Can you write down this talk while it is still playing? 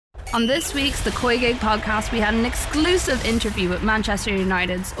On this week's The Koi Gig podcast, we had an exclusive interview with Manchester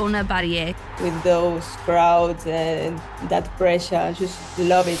United's Ona Badier. With those crowds and that pressure, I just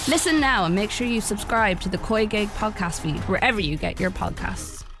love it. Listen now and make sure you subscribe to the Koi Gig podcast feed wherever you get your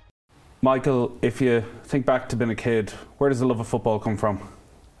podcasts. Michael, if you think back to being a kid, where does the love of football come from?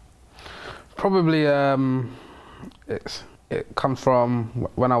 Probably it comes from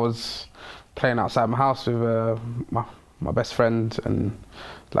when I was playing outside my house with my best friend and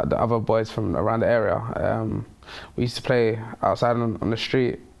like the other boys from around the area. We used to play outside on the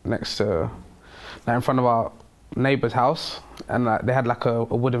street next to, like in front of our neighbour's house, and they had like a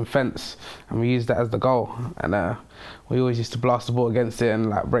wooden fence, and we used that as the goal. And we always used to blast the ball against it and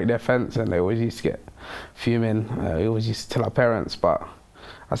like break their fence, and they always used to get fuming. We always used to tell our parents, but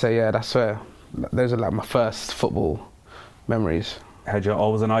I say, yeah, that's where, those are like my first football memories. Had you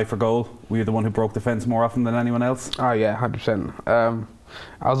always an eye for goal? Were you the one who broke the fence more often than anyone else? Oh yeah, 100%.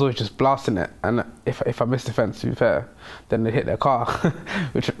 I was always just blasting it, and if I missed the fence, to be fair, then they hit their car,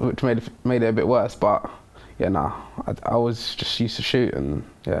 which made it a bit worse. But yeah, I was just used to shoot, and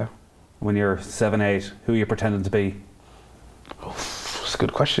yeah. When you're 7, 8, who are you pretending to be? That's a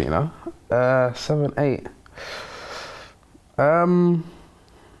good question, you know. 7, 8. Well,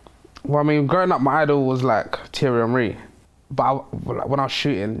 I mean, growing up, my idol was like Thierry Henry. But when I was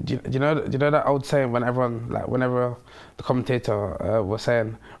shooting, do you know that old saying whenever the commentator was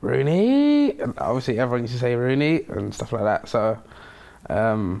saying Rooney, and obviously everyone used to say Rooney and stuff like that. So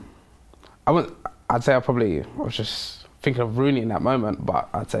I'd say I was just thinking of Rooney in that moment, but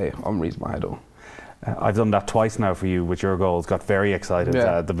I'd say Henry's my idol. I've done that twice now for you with your goals. Got very excited.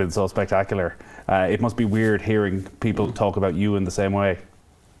 Yeah. They've been so spectacular. It must be weird hearing people talk about you in the same way.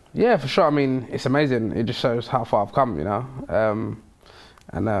 Yeah, for sure. I mean, it's amazing. It just shows how far I've come, you know.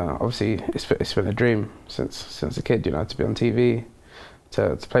 And obviously, it's been a dream since a kid, you know, to be on TV,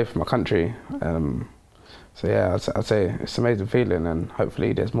 to play for my country. So yeah, I'd say it's an amazing feeling, and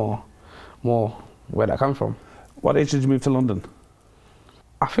hopefully there's more where that comes from. What age did you move to London?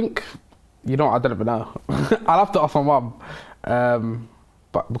 I think, you know, I don't even know. I'll have to ask my mum,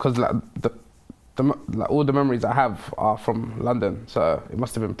 but because like all the memories I have are from London, so it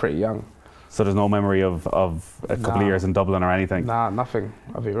must have been pretty young. So there's no memory of a couple of years in Dublin or anything? Nah, nothing.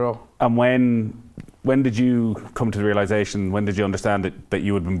 I'll be real. And when did you come to the realisation, when did you understand that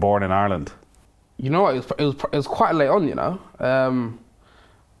you had been born in Ireland? You know what, it was quite late on, you know.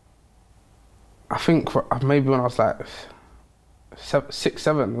 I think maybe when I was like 6,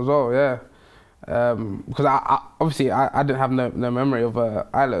 7 as well, yeah. Because I obviously didn't have no memory of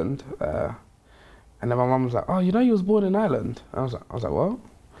Ireland. And then my mum was like, "Oh, you know you was born in Ireland?" I was like, "What?"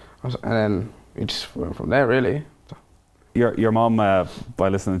 And then it just went from there, really. Your mum, by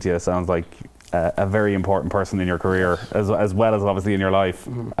listening to you, sounds like a very important person in your career, as well as obviously in your life.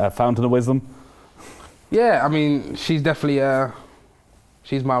 Mm-hmm. A fountain of wisdom? Yeah, I mean, she's definitely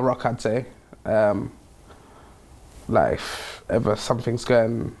she's my rock, I'd say. Like, if ever something's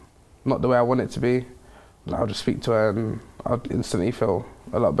going not the way I want it to be, like, I'll just speak to her and I'll instantly feel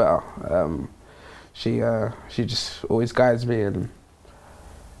a lot better. She just always guides me, and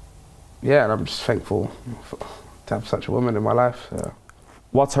yeah, and I'm just thankful to have such a woman in my life. So.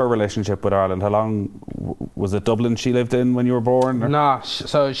 What's her relationship with Ireland? How long was it? Dublin she lived in when you were born? Or? Nah,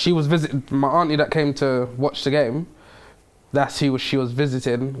 so she was visiting my auntie that came to watch the game. That's who she was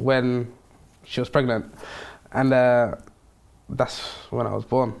visiting when she was pregnant, and that's when I was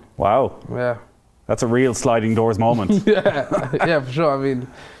born. Wow. Yeah. That's a real sliding doors moment. yeah, for sure. I mean,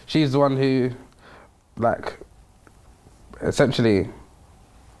 she's the one who, like, essentially,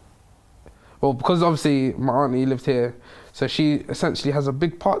 well, because obviously my auntie lived here, so she essentially has a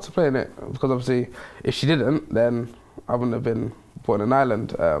big part to play in it, because obviously if she didn't, then I wouldn't have been born in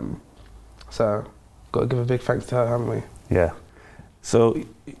Ireland. So got to give a big thanks to her, haven't we? Yeah. So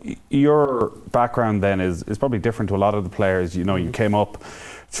your background then is probably different to a lot of the players. You know, you came up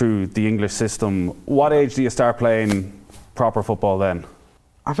through the English system. What age do you start playing proper football then?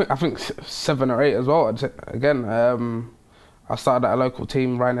 I think 7 or 8 as well. Again, I started at a local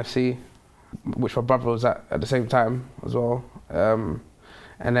team, Ryan FC, which my brother was at the same time as well.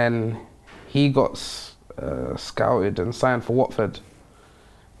 And then he got scouted and signed for Watford.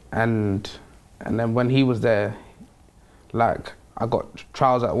 And then when he was there, like, I got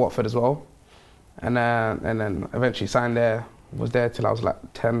trials at Watford as well. And then eventually signed there, was there till I was like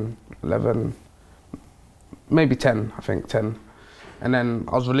 10, 11, maybe 10, I think 10. And then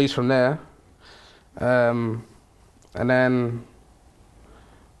I was released from there. And then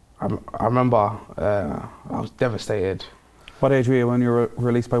I remember I was devastated. What age were you when you were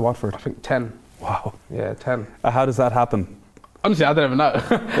released by Watford? I think 10. Wow. Yeah, 10. How does that happen? Honestly, I don't even know.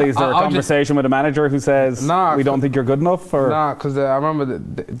 Is there a conversation with a manager who says, we don't think you're good enough? Or? Nah, because I remember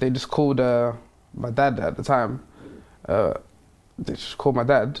that they just called my dad at the time. They just called my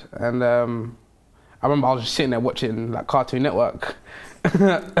dad, and I remember I was just sitting there watching like Cartoon Network,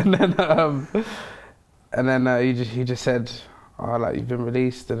 and then he just said, "Oh, like you've been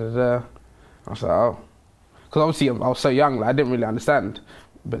released." Da, da, da. I was like, "Oh," because obviously I was so young, like I didn't really understand.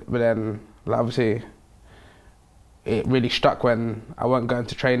 But then like obviously it really struck when I weren't going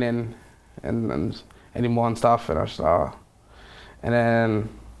to training and anymore and stuff, and I was like, "Oh," and then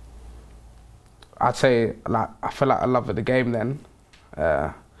I'd say like I felt like I loved the game then.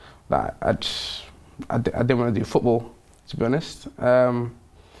 Like I didn't want to do football, to be honest. And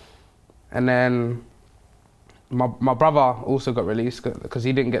then my brother also got released because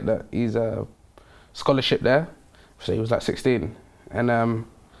he didn't get his scholarship there, so he was like 16, and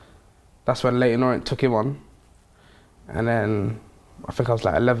that's when Leyton Orient took him on. And then I think I was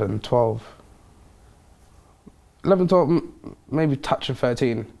like 11, 12, maybe touching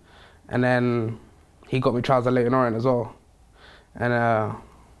 13, and then he got me trials at Leyton Orient as well, and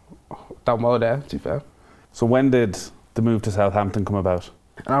done well there, to be fair. So when did the move to Southampton come about?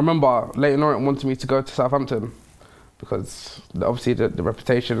 And I remember Leyton Orient wanted me to go to Southampton because obviously the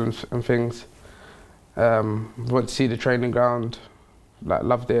reputation and things. Went to see the training ground, like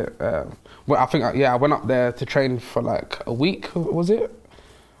loved it. Well, I went up there to train for like a week. Was it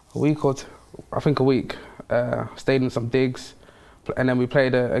a week or I think a week? Stayed in some digs, and then we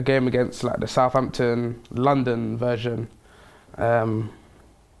played a game against like the Southampton London version.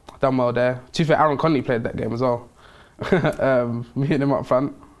 Done well there. To be fair, Aaron Conley played that game as well. Me and him up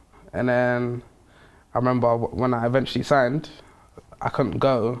front. And then I remember when I eventually signed, I couldn't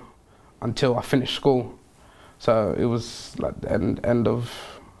go until I finished school. So it was like the end of,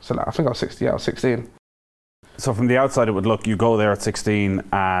 so like, I think I was 16, I was 16. So from the outside it would look, you go there at 16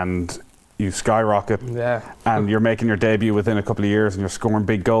 and you skyrocket. Yeah. And you're making your debut within a couple of years and you're scoring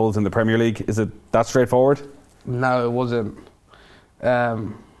big goals in the Premier League. Is it that straightforward? No, it wasn't.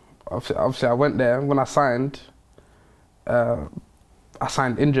 Obviously I went there, when I signed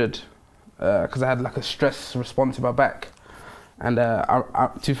injured because I had like a stress response in my back. And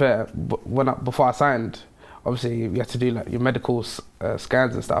to be fair, before I signed, obviously you had to do like your medical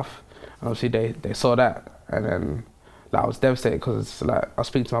scans and stuff. And obviously they saw that, and then like I was devastated because like I was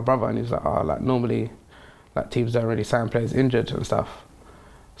speaking to my brother and he was like, "Oh, like normally, like teams don't really sign players injured and stuff."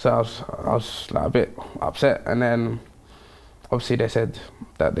 So I was like a bit upset, and then obviously they said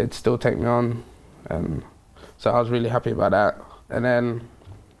that they'd still take me on, and so I was really happy about that. And then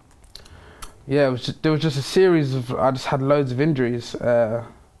yeah, there was just a series of, I just had loads of injuries.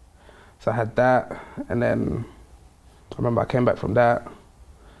 So I had that, and then I remember I came back from that.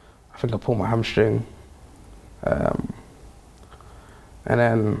 I think I pulled my hamstring. And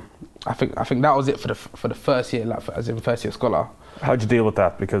then I think that was it for the first year, like as in first year scholar. How'd you deal with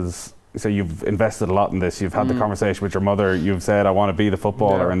that? Because so you've invested a lot in this. You've had the conversation with your mother. You've said, "I want to be the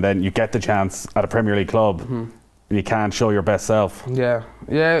footballer," and then you get the chance at a Premier League club, and you can't show your best self. Yeah.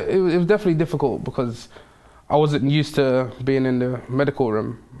 It was definitely difficult because I wasn't used to being in the medical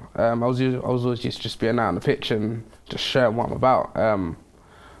room. I was always used to just being out on the pitch and just sharing what I'm about.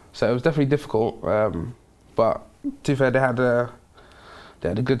 So it was definitely difficult. But to be fair, they had a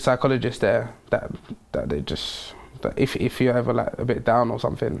good psychologist there that if you're ever like a bit down or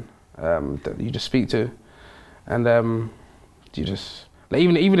something, that you just speak to, and you just like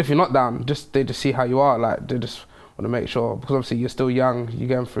even if you're not down, they just see how you are. Like they just want to make sure, because obviously you're still young, you're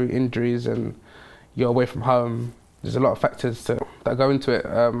going through injuries and you're away from home. There's a lot of factors that go into it.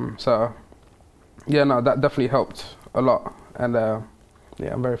 So yeah, no, that definitely helped a lot, and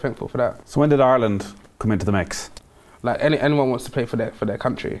yeah, I'm very thankful for that. So when did Ireland come into the mix? Like anyone wants to play for their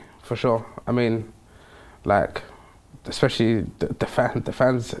country, for sure. I mean, like especially the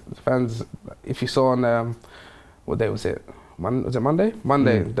fans. If you saw on what day was it? Was it Monday?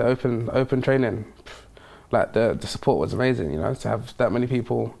 Monday, the open training. Like the support was amazing. You know, to have that many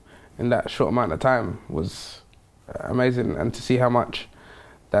people in that short amount of time was amazing, and to see how much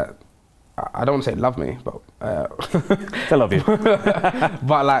that, I don't want to say love me, but they love you.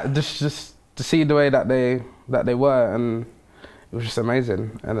 But like just to see the way that they were, and it was just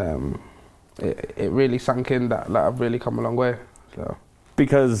amazing, and it really sank in that like I've really come a long way. So.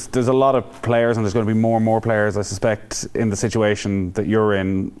 Because there's a lot of players, and there's going to be more and more players, I suspect, in the situation that you're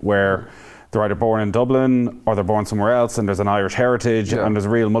in, where they're either born in Dublin or they're born somewhere else, and there's an Irish heritage, and there's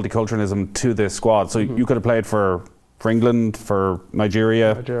real multiculturalism to this squad. So you could have played for England, for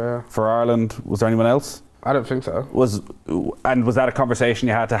Nigeria, for Ireland. Was there anyone else? I don't think so. Was that a conversation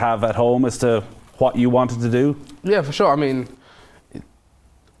you had to have at home as to what you wanted to do? Yeah, for sure. I mean,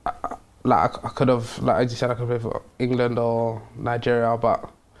 like I could have, like as you said, I could play for England or Nigeria, but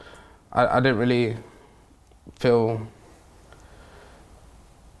I didn't really feel.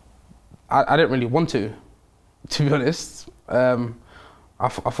 I didn't really want to be honest. I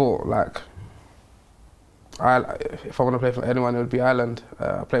thought like, if I want to play for anyone, it would be Ireland.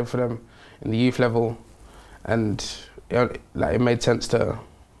 I played for them in the youth level, and like it made sense to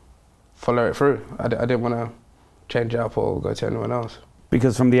follow it through. I didn't want to change it up or go to anyone else.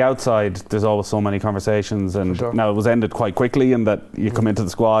 Because from the outside, there's always so many conversations, and Sure. now it was ended quite quickly in that you come into the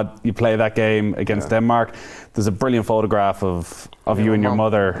squad, you play that game against Denmark. There's a brilliant photograph of you and your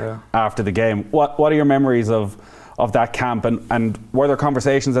mother after the game. What are your memories of that camp, and were there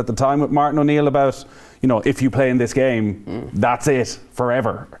conversations at the time with Martin O'Neill about, if you play in this game, that's it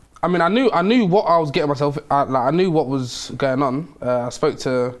forever? I mean, I knew what I was getting myself. I knew what was going on. I spoke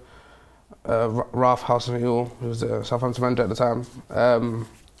to Ralph Hasenhuttl, who was the Southampton manager at the time.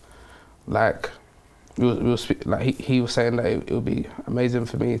 He was saying that it would be amazing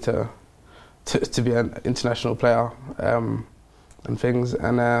for me to be an international player and things,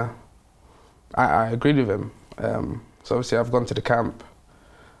 and I agreed with him. So obviously I've gone to the camp.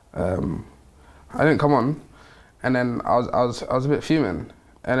 I didn't come on, and then I was a bit fuming,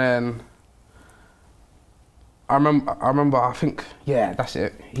 and then I remember. I think that's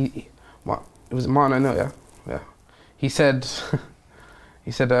it. It was Martin O'Neill, yeah. He said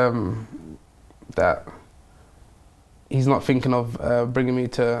that he's not thinking of bringing me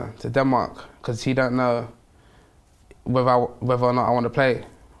to Denmark because he don't know whether or not I want to play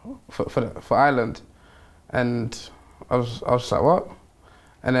for Ireland, and I was just like, what?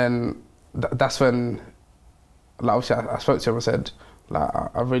 And then that's when, like, obviously I spoke to him and said, like,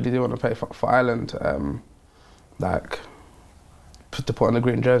 I really do want to play for Ireland. Like, to put on a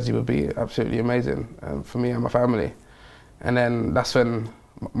green jersey would be absolutely amazing for me and my family. And then that's when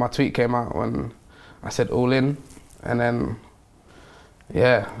my tweet came out when I said all in, and then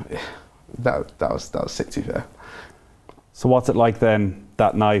that was sick to be fair. So what's it like then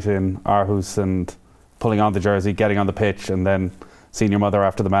that night in Aarhus and pulling on the jersey, getting on the pitch, and then seeing your mother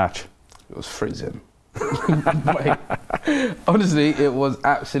after the match? It was freezing. Honestly, it was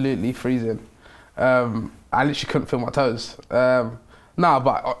absolutely freezing. I literally couldn't feel my toes.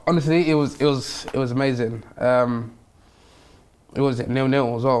 But honestly, it was amazing. It was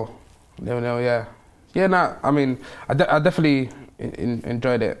 0-0 as well. 0-0, yeah. Yeah, no, I mean, I definitely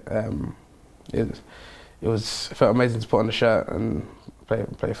enjoyed it. It felt amazing to put on the shirt and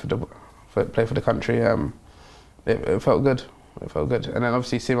play for the country. It felt good. It felt good. And then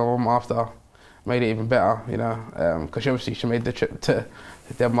obviously seeing my mum after made it even better, because she made the trip to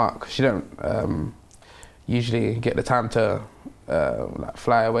Denmark. She don't usually get the time to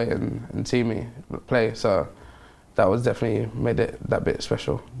fly away and see me play, so that was definitely made it that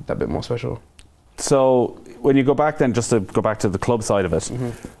bit more special. So when you go back then, just to go back to the club side of it,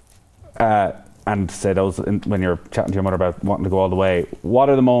 and say those when you're chatting to your mother about wanting to go all the way, what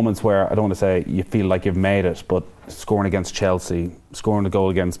are the moments where, I don't want to say you feel like you've made it, but scoring against Chelsea, scoring a goal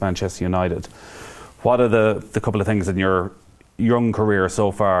against Manchester United, what are the couple of things in your young career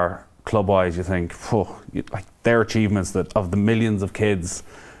so far, club-wise, you think, like their achievements, that of the millions of kids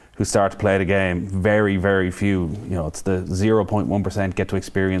who start to play the game, very, very few, it's the 0.1% get to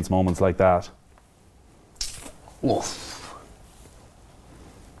experience moments like that? Oof.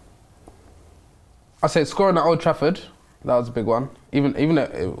 I'd say scoring at Old Trafford, that was a big one. Even though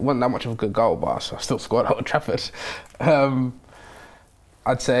it wasn't that much of a good goal, but I still scored at Old Trafford.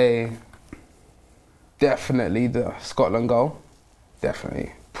 I'd say definitely the Scotland goal.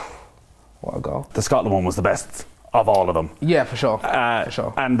 Definitely. What a goal. The Scotland one was the best of all of them. Yeah, for sure. For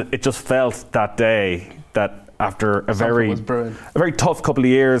sure. And it just felt that day that after a very tough couple of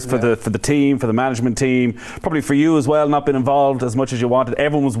years for the team, for the management team, probably for you as well, not been involved as much as you wanted.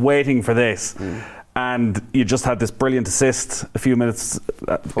 Everyone was waiting for this. And you just had this brilliant assist a few minutes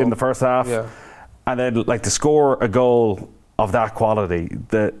in the first half. Yeah. And then, like, to score a goal of that quality,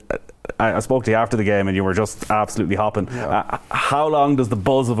 I spoke to you after the game and you were just absolutely hopping. Yeah. How long does the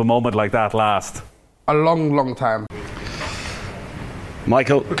buzz of a moment like that last? A long, long time.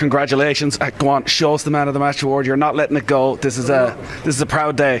 Michael, congratulations. Go on, show us the Man of the Match award. You're not letting it go. This is a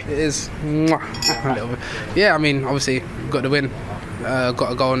proud day. It is. Yeah, I mean, obviously, got the win.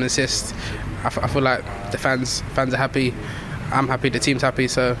 Got a goal and assist. I feel like the fans are happy. I'm happy, the team's happy,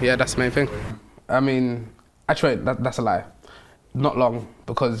 so yeah, that's the main thing. I mean, actually, that's a lie. Not long,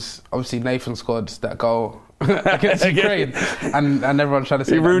 because obviously Nathan scored that goal against Ukraine, and everyone's trying to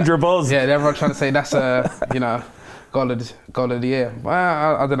say... You ruined your buzz. Yeah, everyone's trying to say that's a, goal of the year. Well,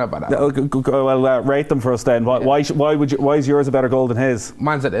 I don't know about that. Well, rate them for us then. Why is yours a better goal than his?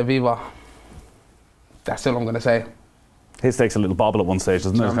 Mine's at the Aviva. That's all I'm going to say. His takes a little bobble at one stage,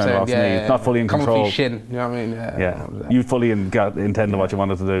 doesn't it? Kind of It's not fully in coming control. off his shin, you know what I mean? Yeah. You fully intended what you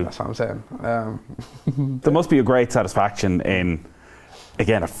wanted to do. That's what I'm saying. There must be a great satisfaction in,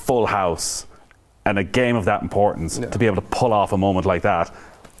 again, a full house and a game of that importance to be able to pull off a moment like that.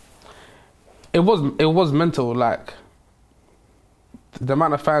 It was mental, like the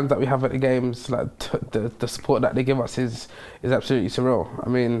amount of fans that we have at the games, like the support that they give us is absolutely surreal. I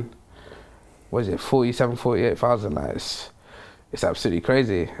mean, what is it, 47, 48,000? Like it's absolutely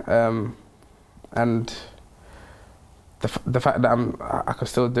crazy. And the fact that I can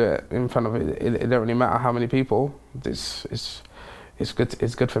still do it in front of it don't really matter how many people. It's good.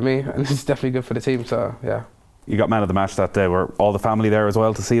 It's good for me, and it's definitely good for the team. So yeah. You got man of the match that day. Were all the family there as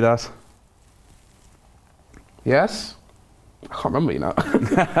well to see that? Yes, I can't remember, you know.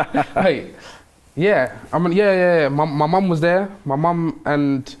 Hey, yeah, I mean, yeah. My mum was there. My mum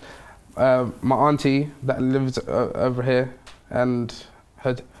and my auntie that lives over here, and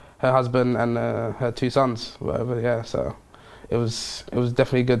her husband and her two sons were over here. So it was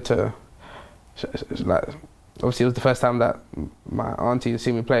definitely good to like. Obviously, it was the first time that my auntie had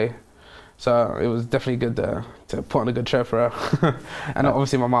seen me play, so it was definitely good to put on a good show for her, and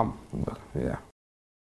obviously my mum. Yeah.